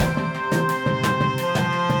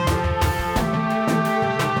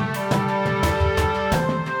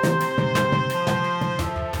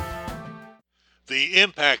the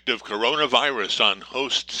impact of coronavirus on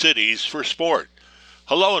host cities for sport.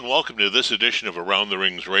 Hello and welcome to this edition of Around the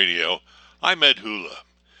Rings Radio. I'm Ed Hula.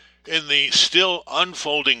 In the still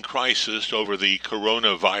unfolding crisis over the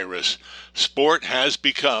coronavirus, sport has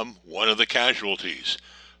become one of the casualties.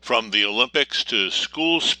 From the Olympics to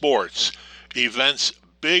school sports, events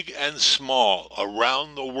big and small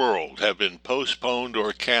around the world have been postponed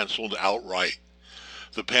or canceled outright.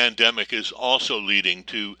 The pandemic is also leading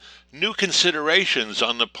to new considerations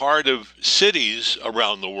on the part of cities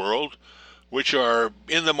around the world which are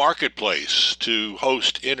in the marketplace to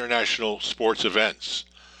host international sports events.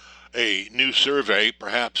 A new survey,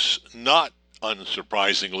 perhaps not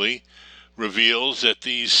unsurprisingly, reveals that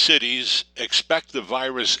these cities expect the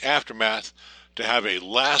virus aftermath to have a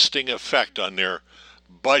lasting effect on their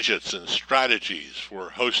budgets and strategies for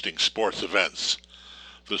hosting sports events.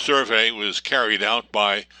 The survey was carried out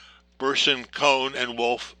by Burson, Cohn &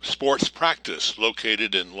 Wolfe Sports Practice,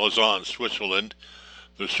 located in Lausanne, Switzerland.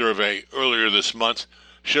 The survey earlier this month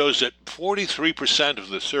shows that 43% of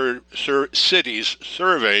the cities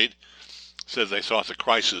surveyed said they thought the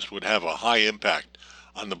crisis would have a high impact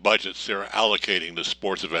on the budgets they're allocating to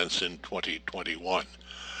sports events in 2021.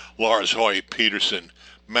 Lars Hoy Peterson,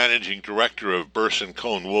 Managing Director of Burson,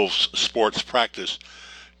 Cohn & Wolfe's Sports Practice,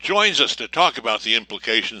 joins us to talk about the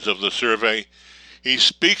implications of the survey. He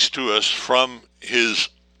speaks to us from his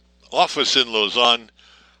office in Lausanne,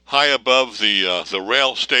 high above the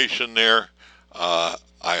rail station there. I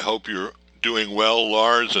hope you're doing well,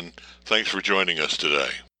 Lars, and thanks for joining us today.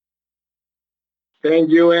 Thank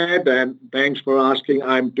you, Ed, and thanks for asking.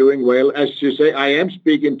 I'm doing well. As you say, I am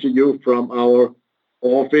speaking to you from our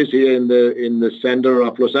office here in the center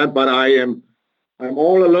of Lausanne, but I'm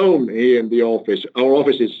all alone here in the office. Our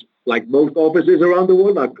offices, like most offices around the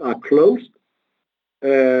world, are closed.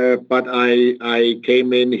 But I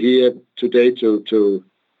came in here today to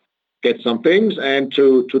get some things and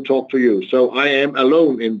to talk to you. So I am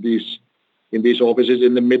alone in these offices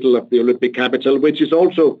in the middle of the Olympic capital, which is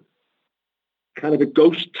also kind of a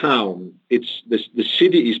ghost town. It's the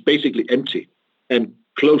city is basically empty and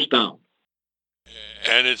closed down.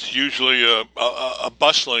 And it's usually a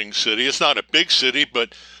bustling city. It's not a big city,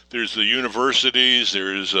 but there's the universities,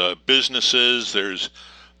 there's businesses, there's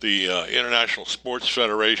the international sports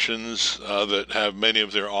federations that have many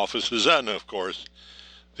of their offices, and of course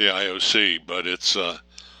the IOC. But it's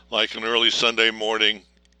like an early Sunday morning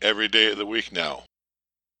every day of the week now.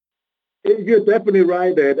 You're definitely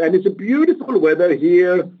right, Ed. And it's a beautiful weather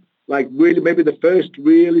here, like really maybe the first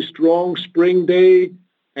really strong spring day.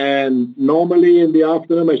 And normally in the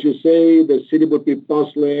afternoon, as you say, the city would be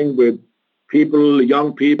bustling with people,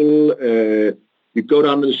 young people. You go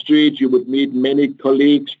down the street, you would meet many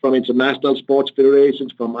colleagues from international sports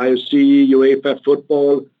federations, from IOC, UEFA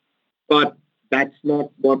football. But that's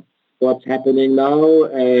not what's happening now.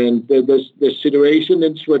 And the situation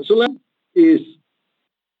in Switzerland is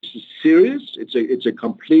serious. It's a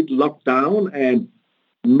complete lockdown, and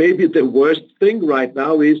maybe the worst thing right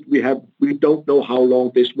now is we don't know how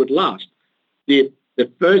long this would last. The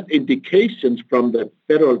first indications from the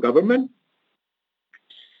federal government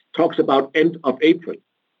talks about end of April.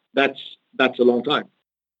 That's a long time.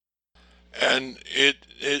 And it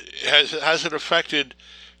has it affected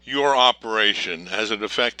your operation? Has it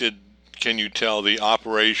affected, can you tell, the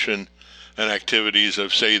operation and activities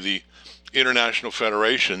of, say, the international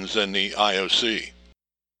federations and the IOC?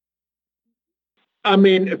 I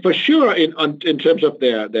mean, for sure, in terms of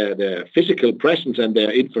their physical presence and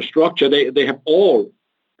their infrastructure, they have all,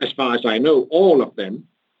 as far as I know, all of them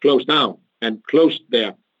closed down and closed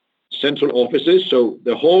their central offices. So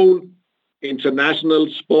the whole international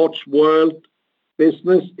sports world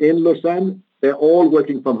business in Lausanne, they're all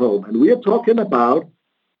working from home. And we are talking about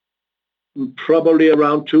probably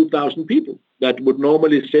around 2,000 people that would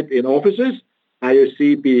normally sit in offices,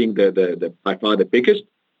 IOC being the by far the biggest,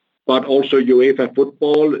 but also UEFA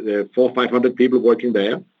football, 400 or 500 people working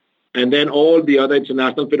there. And then all the other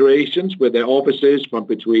international federations with their offices from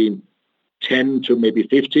between 10 to maybe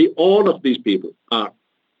 50, all of these people are,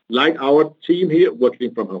 like our team here,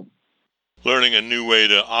 working from home. Learning a new way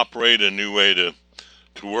to operate, a new way to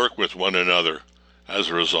work with one another as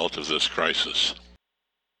a result of this crisis.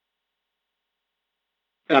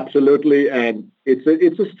 Absolutely, and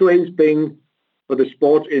it's a strange thing for the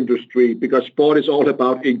sports industry because sport is all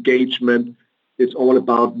about engagement. It's all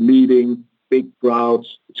about meeting big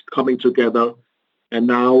crowds. It's coming together, and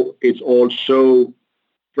now it's all so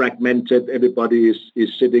fragmented. Everybody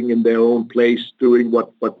is sitting in their own place doing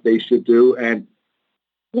what they should do, and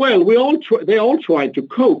well, they all try to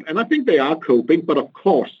cope, and I think they are coping. But of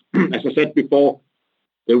course, as I said before,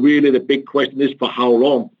 the big question is, for how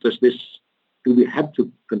long do we have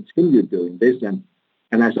to continue doing this? And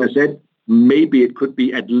as I said, maybe it could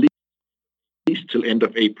be at least till end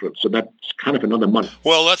of April. So that's kind of another month.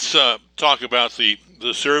 Well, let's talk about the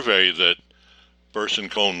survey that Burson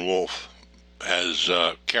Cohn Wolfe has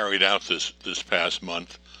carried out this past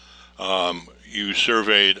month. You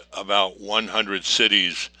surveyed about 100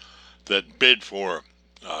 cities that bid for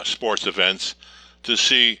sports events to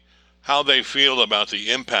see how they feel about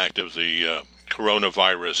the impact of the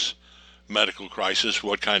coronavirus medical crisis,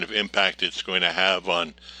 what kind of impact it's going to have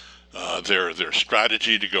on their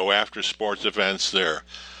strategy to go after sports events, their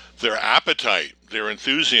appetite, their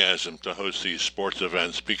enthusiasm to host these sports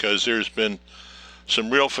events, because there's been some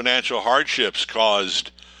real financial hardships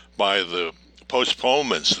caused by the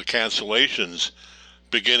postponements, the cancellations,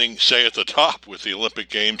 beginning, say, at the top with the Olympic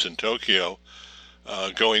Games in Tokyo,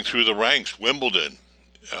 going through the ranks, Wimbledon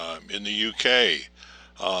in the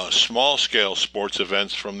UK, small-scale sports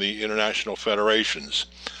events from the international federations.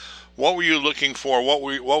 What were you looking for? What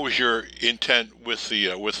was your intent with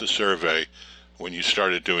the survey when you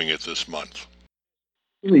started doing it this month?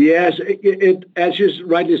 Yes, it as you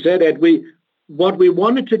rightly said, Ed, what we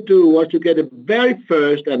wanted to do was to get a very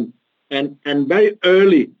first and very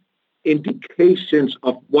early indications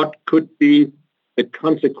of what could be the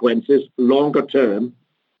consequences longer term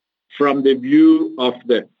from the view of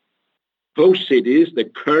the host cities, the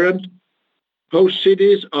current host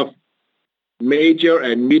cities of major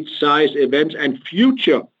and mid-sized events, and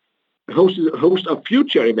future host of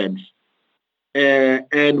future events.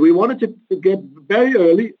 And we wanted to get very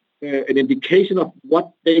early an indication of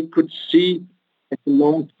what they could see as the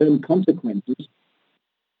long-term consequences.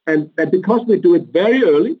 And because we do it very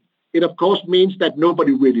early, it of course means that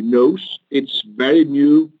nobody really knows. It's very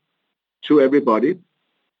new to everybody.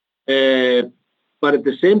 But at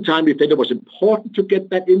the same time, we think it was important to get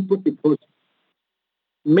that input because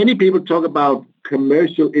many people talk about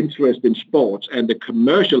commercial interest in sports and the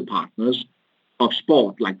commercial partners of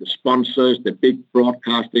sport, like the sponsors, the big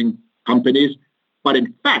broadcasting companies. But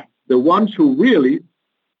in fact, the ones who really,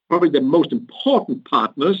 probably the most important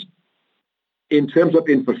partners in terms of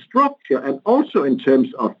infrastructure and also in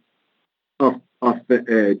terms of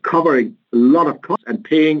covering a lot of costs and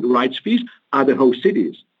paying rights fees, are the host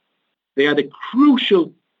cities. They are the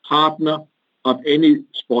crucial partner of any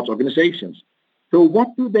sports organizations. So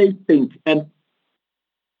what do they think? And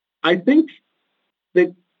I think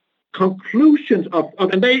the conclusions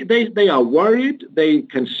and they are worried. They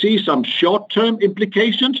can see some short-term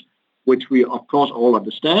implications, which we, of course, all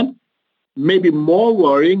understand. Maybe more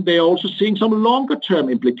worrying, they're also seeing some longer-term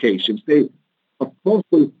implications. They, of course,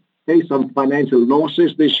 will face some financial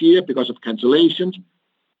losses this year because of cancellations,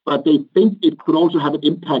 but they think it could also have an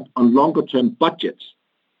impact on longer-term budgets.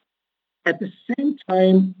 At the same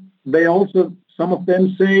time, some of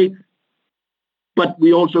them say, but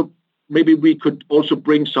maybe we could also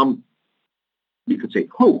bring some, we could say,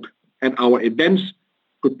 hope, and our events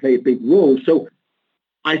could play a big role. So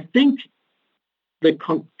I think the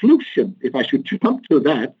conclusion, if I should jump to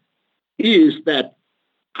that, is that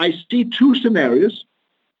I see two scenarios,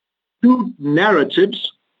 two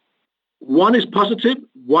narratives. One is positive,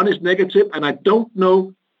 one is negative, and I don't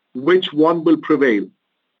know which one will prevail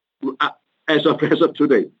as of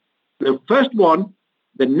today. The first one,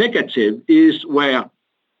 the negative, is where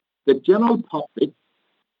the general public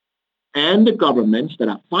and the governments that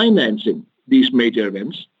are financing these major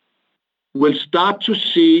events will start to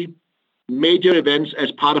see major events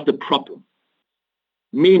as part of the problem,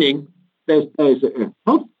 meaning there's a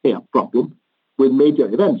healthcare problem with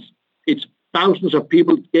major events. It's thousands of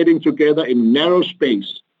people getting together in narrow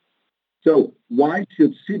space. So why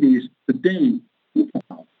should cities today think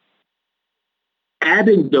about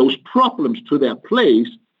adding those problems to their place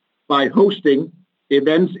by hosting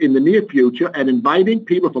events in the near future and inviting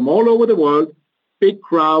people from all over the world, big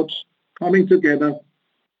crowds coming together,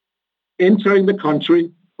 entering the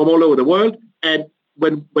country from all over the world, and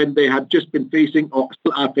when they have just been facing or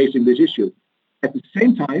still are facing this issue. At the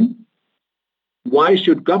same time, why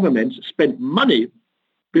should governments spend money?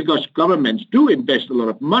 Because governments do invest a lot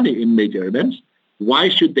of money in major events. Why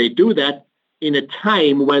should they do that in a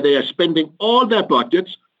time where they are spending all their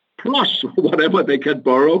budgets, plus whatever they can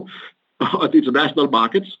borrow on the international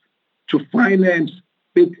markets, to finance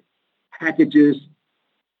big packages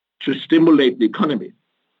to stimulate the economy?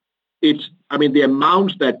 The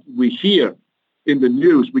amounts that we hear in the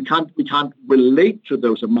news, we can't relate to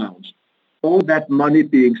those amounts. All that money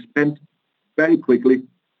being spent very quickly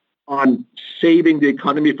on saving the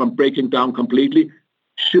economy from breaking down completely.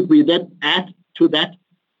 Should we then add to that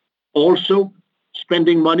also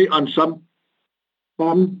spending money on some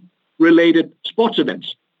bomb-related sports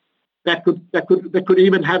events that could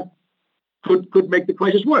even could make the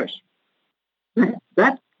crisis worse.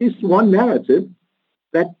 That is one narrative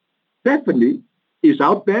that definitely is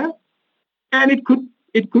out there, and it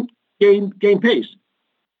could gain pace.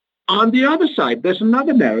 On the other side, there's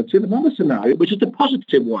another narrative, another scenario, which is the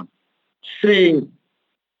positive one, saying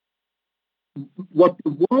what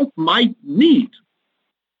the world might need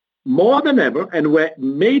more than ever, and where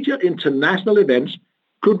major international events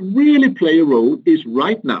could really play a role, is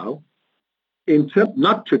right now,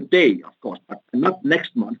 not today, of course, but not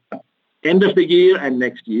next month, but end of the year and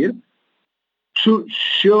next year,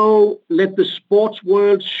 to let the sports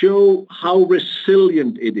world show how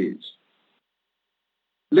resilient it is.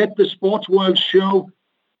 Let the sports world show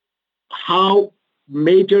how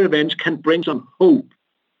major events can bring some hope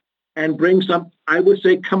and bring some, I would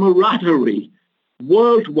say, camaraderie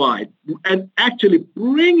worldwide, and actually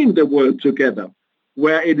bringing the world together,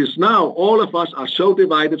 where it is now all of us are so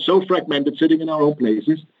divided, so fragmented, sitting in our own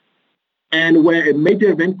places, and where a major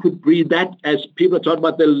event could be that, as people talk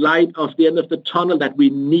about, the light of the end of the tunnel that we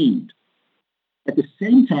need. At the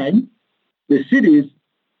same time, the cities,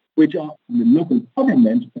 which are in the local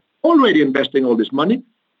government, already investing all this money,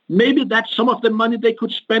 maybe that's some of the money they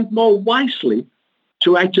could spend more wisely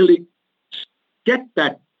to actually get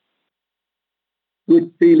that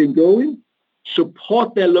good feeling going,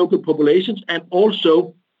 support their local populations, and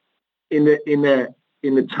also in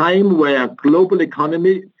a time where global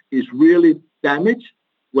economy is really damaged,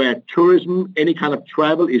 where tourism, any kind of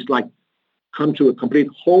travel is like come to a complete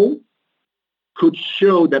halt, could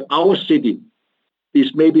show that our city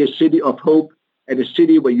is maybe a city of hope and a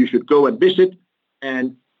city where you should go and visit,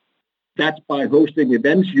 and that's by hosting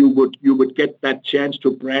events you would get that chance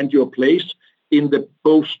to brand your place in the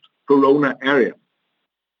post-corona area.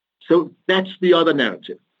 So that's the other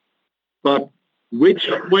narrative. But which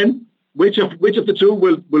of the two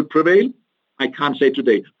will prevail, I can't say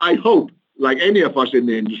today. I hope, like any of us in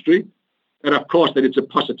the industry, that of course that it's a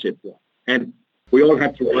positive one, and we all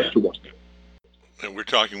have to work towards that. And we're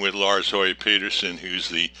talking with Lars Høje Pedersen, who's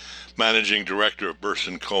the managing director of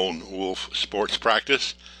Burson Cohn Wolf Sports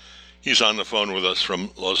Practice. He's on the phone with us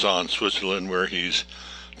from Lausanne, Switzerland, where he's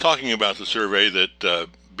talking about the survey that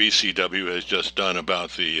BCW has just done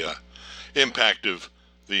about the impact of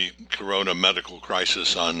the corona medical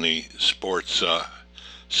crisis on the sports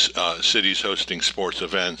cities hosting sports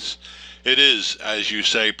events. It is, as you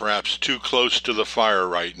say, perhaps too close to the fire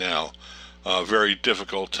right now. A very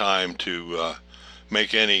difficult time to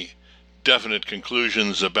make any definite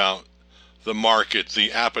conclusions about the market,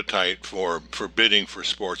 the appetite for bidding for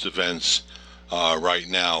sports events right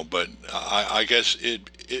now. But I guess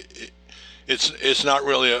it's not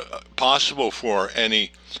really possible for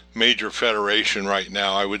any major federation right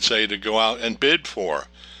now, I would say, to go out and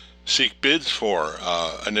seek bids for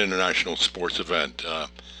an international sports event.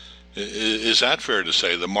 Is that fair to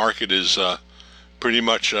say? The market is pretty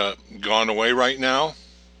much gone away right now?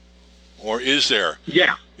 Or is there?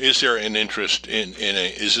 Yeah. Is there an interest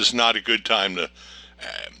is this not a good time to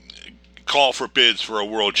call for bids for a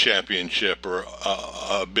world championship or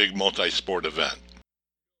a big multi-sport event?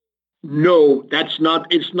 No, it's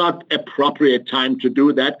not appropriate time to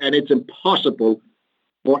do that, and it's impossible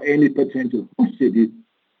for any potential host city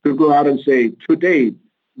to go out and say, today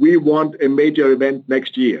we want a major event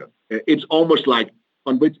next year. It's almost like,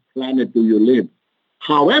 on which planet do you live?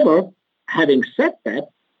 However, having said that,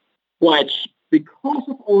 because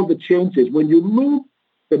of all the changes, when you move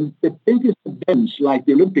the biggest events like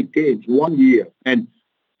the Olympic Games 1 year, and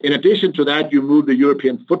in addition to that, you move the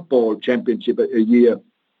European Football Championship a year,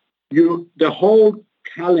 the whole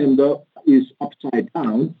calendar is upside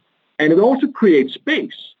down, and it also creates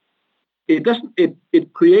space.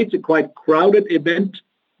 It creates a quite crowded event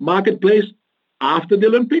marketplace after the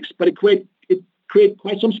Olympics, but it creates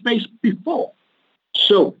quite some space before.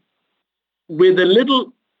 So with a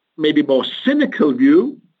little, maybe more cynical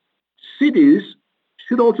view, cities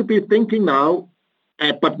should also be thinking now,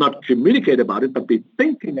 but not communicate about it, but be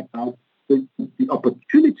thinking about the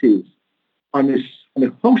opportunities on a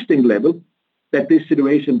hosting level that this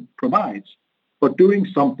situation provides for doing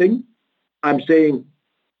something, I'm saying,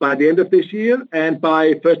 by the end of this year and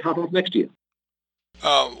by first half of next year.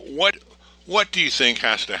 What do you think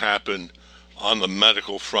has to happen on the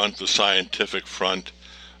medical front, the scientific front,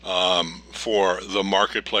 for the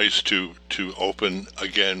marketplace to open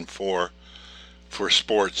again for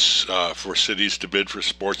sports, for cities to bid for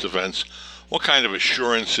sports events? What kind of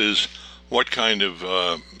assurances, what kind of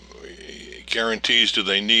guarantees do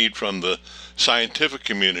they need from the scientific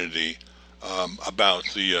community about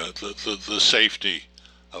the safety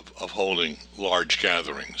of holding large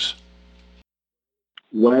gatherings?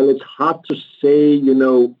 Well, it's hard to say,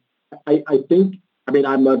 I think,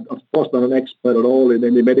 I'm not, of course, not an expert at all in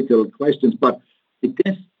any medical questions, but I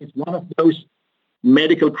guess it's one of those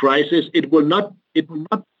medical crises. It will not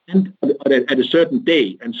end at a certain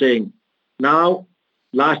day and saying, now,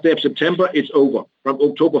 last day of September, it's over. From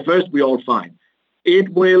October 1st, we're all fine.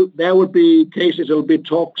 There will be cases, there will be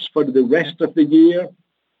talks for the rest of the year,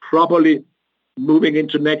 probably moving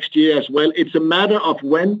into next year as well. It's a matter of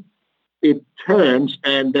when it turns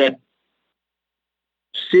and that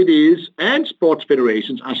cities and sports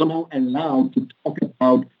federations are somehow allowed to talk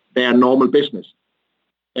about their normal business.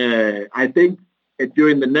 I think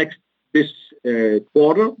during this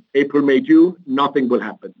quarter, April, May, June, nothing will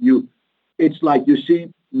happen. It's like you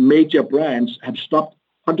see major brands have stopped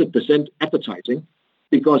 100% advertising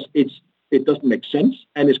because it doesn't make sense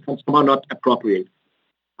and it's somehow not appropriate.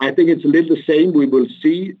 I think it's a little the same we will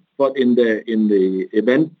see, but in the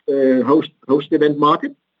event host event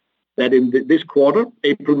market, that in this quarter,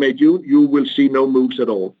 April, May, June, you will see no moves at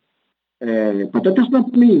all. But that does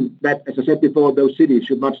not mean that, as I said before, those cities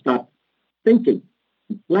should not start thinking,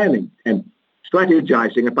 planning, and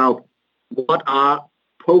strategizing about what are,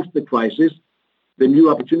 post the crisis, the new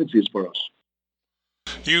opportunities for us.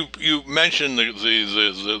 You mentioned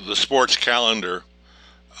the sports calendar,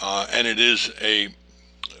 and it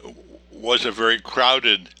was a very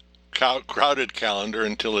crowded calendar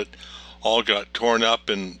until it all got torn up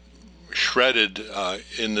and shredded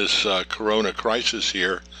in this corona crisis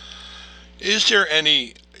here. Is there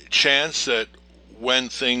any chance that when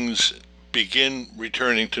things begin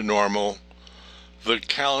returning to normal, the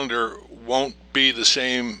calendar won't be the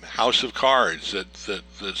same house of cards,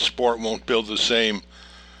 that sport won't build the same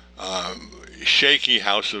shaky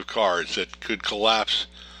house of cards that could collapse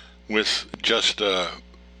with just a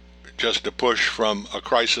push from a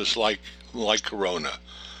crisis like corona?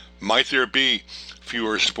 Might there be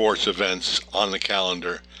fewer sports events on the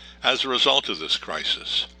calendar as a result of this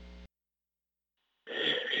crisis?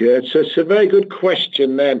 Yeah, it's a very good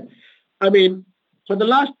question then. For the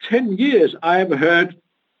last 10 years, I've heard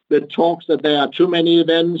the talks that there are too many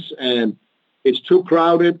events and it's too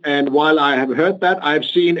crowded. And while I have heard that, I've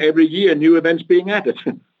seen every year new events being added.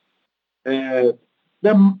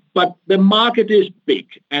 But the market is big.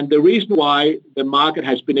 And the reason why the market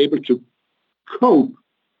has been able to cope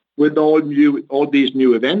with all these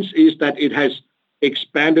new events is that it has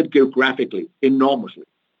expanded geographically enormously.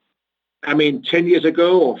 10 years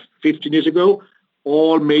ago or 15 years ago,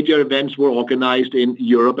 all major events were organized in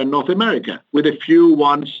Europe and North America, with a few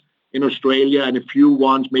ones in Australia and a few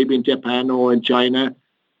ones maybe in Japan or in China.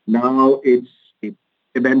 Now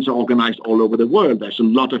events are organized all over the world. There's a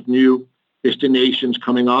lot of new destinations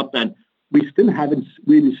coming up, and we still haven't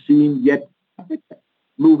really seen yet Africa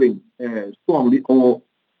moving strongly, or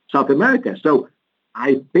South America. So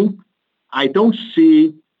I think I don't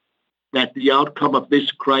see that the outcome of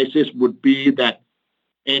this crisis would be that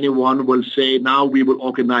anyone will say, now we will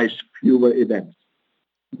organize fewer events.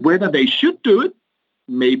 Whether they should do it,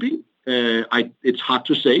 maybe. It's hard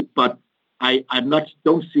to say, but I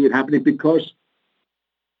don't see it happening, because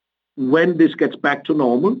when this gets back to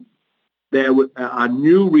normal, there are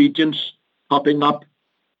new regions popping up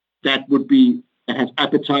that has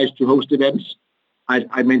appetite to host events.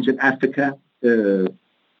 I mentioned Africa,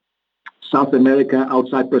 South America,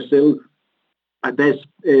 outside Brazil. There's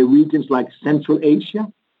regions like Central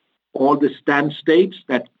Asia, all the stand states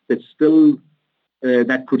that could still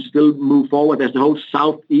move forward. There's the whole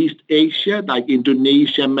Southeast Asia, like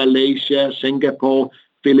Indonesia, Malaysia, Singapore,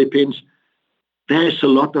 Philippines. There's a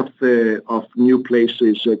lot of new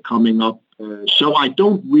places coming up. So I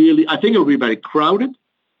think it will be very crowded,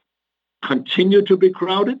 continue to be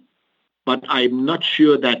crowded, but I'm not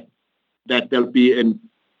sure that there'll be a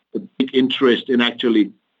big interest in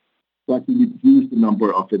actually reduce the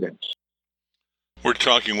number of events. We're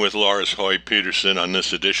talking with Lars Høj Pedersen on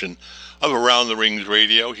this edition of Around the Rings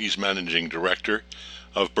Radio. He's managing director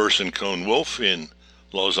of Burson Cohn Wolf in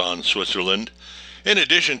Lausanne, Switzerland. In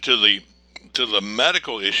addition to the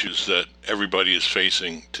medical issues that everybody is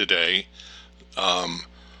facing today,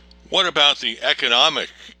 what about the economic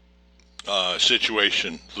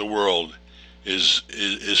situation the world is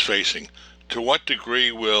facing? To what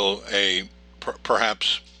degree will a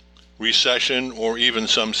perhaps recession, or even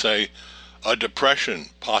some say a depression,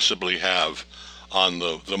 possibly have on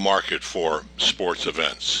the market for sports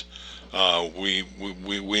events?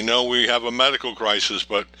 We know we have a medical crisis,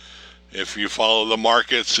 but if you follow the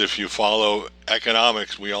markets, if you follow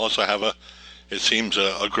economics, we also have a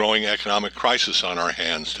growing economic crisis on our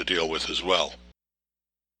hands to deal with as well.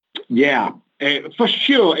 Yeah, For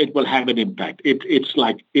sure, it will have an impact. It's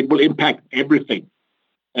like it will impact everything.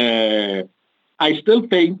 I still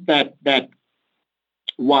think that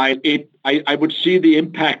while I would see the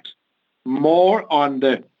impact more on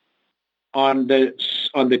the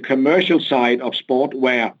commercial side of sport,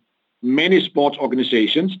 where many sports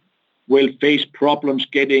organizations will face problems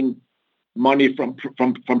getting money from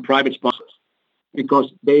private sponsors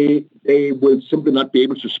because they will simply not be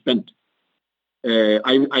able to spend.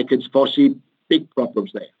 I can foresee big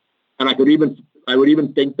problems there, and I would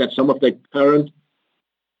even think that some of the current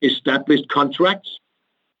established contracts,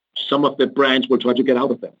 some of the brands will try to get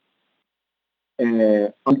out of them.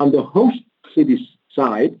 On the host cities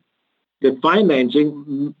side, the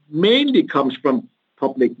financing mainly comes from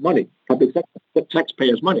public money, public sector,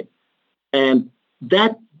 taxpayers' money, and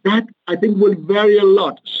that I think will vary a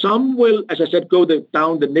lot. Some will, as I said, go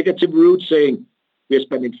down the negative route, saying we're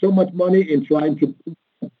spending so much money in trying to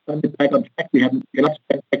put it back on track. We cannot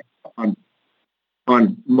spend back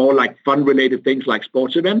on more like fun-related things like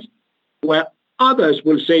sports events, where others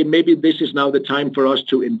will say maybe this is now the time for us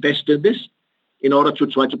to invest in this in order to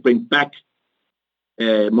try to bring back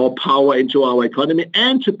more power into our economy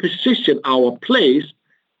and to position our place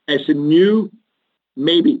as a new,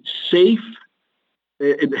 maybe safe,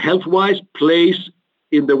 health-wise place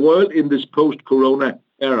in the world in this post-corona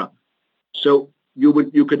era. So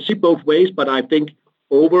you can see both ways, but I think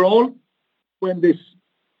overall, when this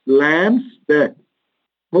lands, the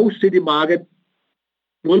host city market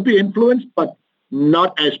will be influenced, but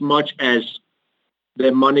not as much as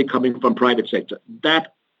the money coming from private sector.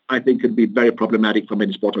 That, I think, could be very problematic for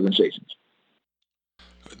many sport organizations.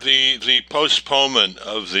 The postponement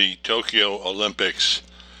of the Tokyo Olympics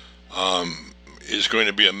is going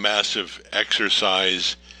to be a massive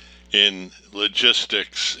exercise in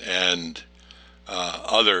logistics and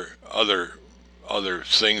other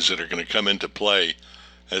things that are going to come into play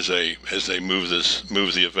as they move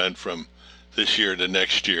the event from this year to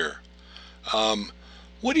next year.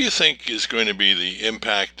 What do you think is going to be the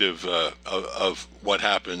impact of what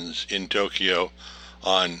happens in Tokyo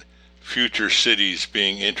on future cities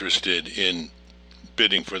being interested in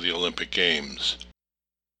bidding for the Olympic Games?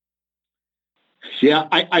 Yeah,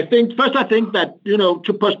 I think that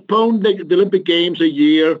to postpone the Olympic Games a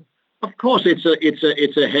year, of course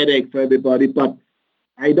it's a headache for everybody, but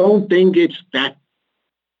I don't think it's that.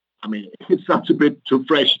 I mean, it's such a bit too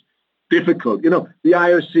fresh, difficult. The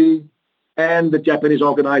IOC and the Japanese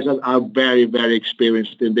organizers are very, very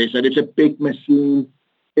experienced in this, and it's a big machine.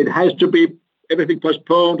 It has to be everything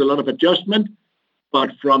postponed, a lot of adjustment,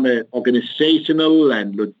 but from an organizational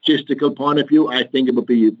and logistical point of view, I think it will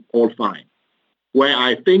be all fine. Where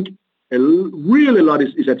I think really a lot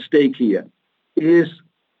is at stake here is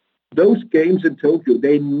those games in Tokyo,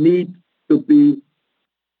 they need to be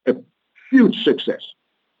a huge success.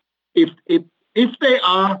 If they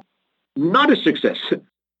are not a success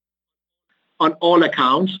on all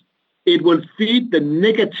accounts, it will feed the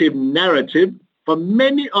negative narrative for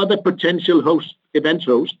many other potential event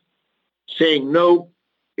hosts, saying, no,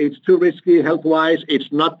 it's too risky health-wise,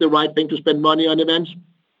 it's not the right thing to spend money on events,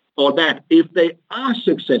 or that if they are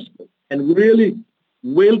successful and really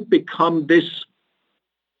will become this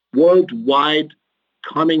worldwide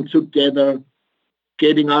coming together,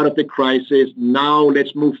 getting out of the crisis, now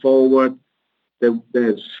let's move forward.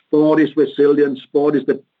 The sport is resilient. Sport is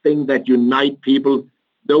the thing that unite people.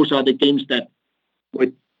 Those are the games that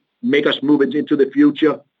would make us move into the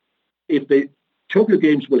future. If the Tokyo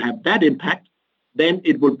Games will have that impact, then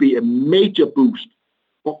it will be a major boost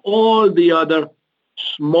for all the other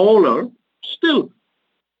smaller, still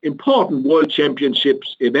important World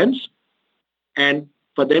Championships events, and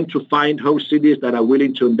for them to find host cities that are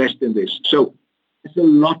willing to invest in this. So there's a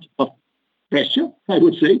lot of pressure, I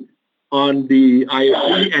would say, on the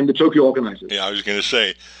IOC and the Tokyo organizers. Yeah, I was going to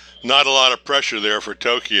say, not a lot of pressure there for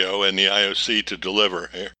Tokyo and the IOC to deliver.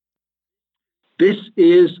 This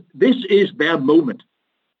is their moment.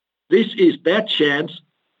 This is their chance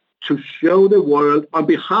to show the world, on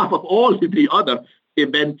behalf of all the other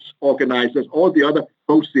events organizers, all the other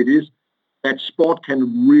host cities, that sport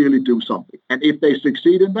can really do something. And if they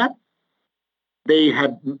succeed in that, they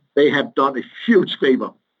have done a huge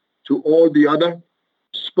favor to all the other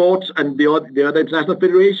sports and the other international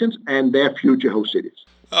federations and their future host cities.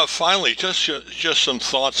 Finally, just some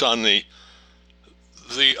thoughts on the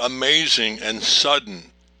amazing and sudden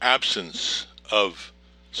absence of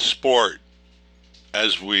sport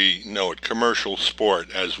as we know it, commercial sport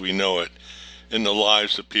as we know it, in the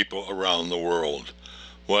lives of people around the world,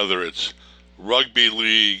 whether it's rugby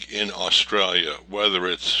league in Australia, whether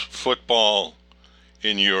it's football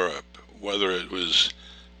in Europe, whether it was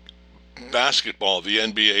basketball, the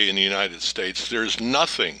NBA in the United States, there's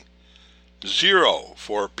nothing, zero,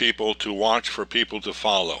 for people to watch, for people to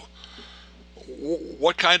follow.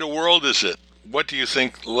 What kind of world is it? What do you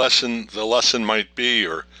think the lesson might be,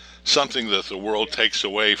 or something that the world takes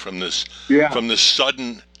away from this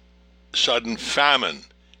sudden famine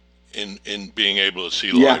in being able to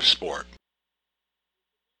see live sport?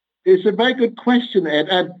 It's a very good question, Ed.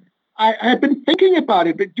 And I've been thinking about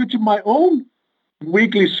it, but due to my own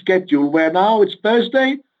weekly schedule, where now it's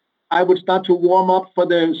Thursday, I would start to warm up for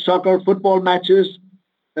the soccer football matches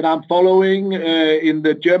that I'm following in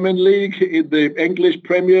the German league, in the English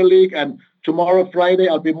Premier League, and tomorrow, Friday,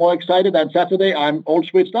 I'll be more excited, and Saturday, I'm all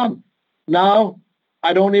switched on. Now,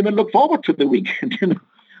 I don't even look forward to the weekend.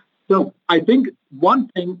 So I think one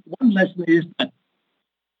lesson is that,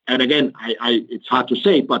 and again, it's hard to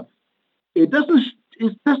say, but it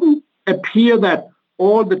doesn't appear that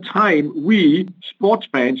all the time we sports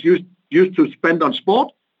fans used to spend on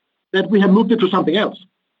sport, that we have moved it to something else.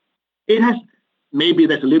 It has, maybe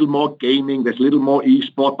there's a little more gaming, there's a little more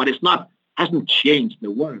e-sport, but hasn't changed the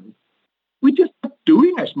world. We're just not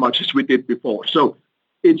doing as much as we did before. So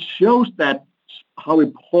it shows that how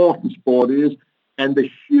important sport is and the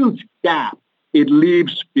huge gap it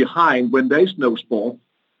leaves behind when there's no sport.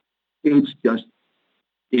 It's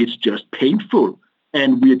just painful,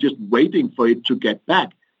 and we're just waiting for it to get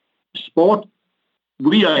back. Sport,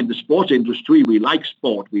 we are in the sports industry. We like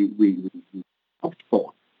sport. We love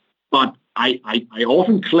sport. But I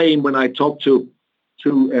often claim when I talk to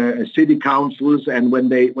city councils, and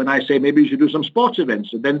when I say maybe you should do some sports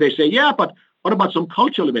events, and then they say, yeah, but what about some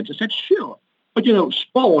cultural events? I said, sure. But,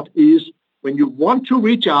 sport is when you want to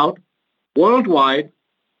reach out worldwide,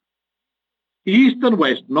 east and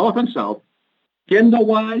west, north and south,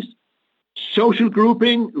 gender-wise, social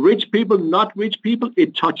grouping, rich people, not rich people,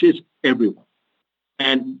 it touches everyone.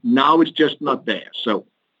 And now it's just not there. So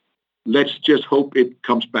let's just hope it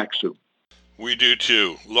comes back soon. We do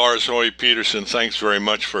too. Lars Høj Pedersen, thanks very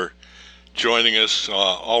much for joining us.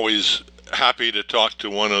 Always happy to talk to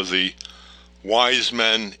one of the wise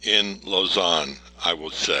men in Lausanne, I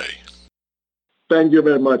would say. Thank you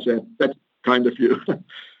very much, Ed. That's kind of you.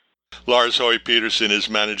 Lars Høj Pedersen is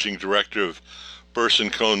Managing Director of Burson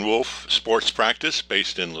Cohn Wolf Sports Practice,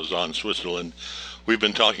 based in Lausanne, Switzerland. We've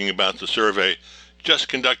been talking about the survey just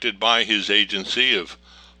conducted by his agency of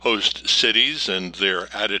host cities and their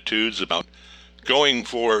attitudes about going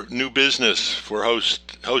for new business for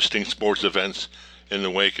hosting sports events in the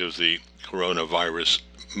wake of the coronavirus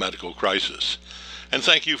medical crisis. And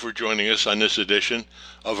thank you for joining us on this edition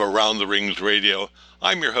of Around the Rings Radio.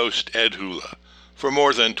 I'm your host, Ed Hula. For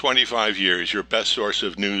more than 25 years, your best source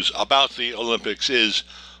of news about the Olympics is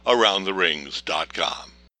AroundTheRings.com.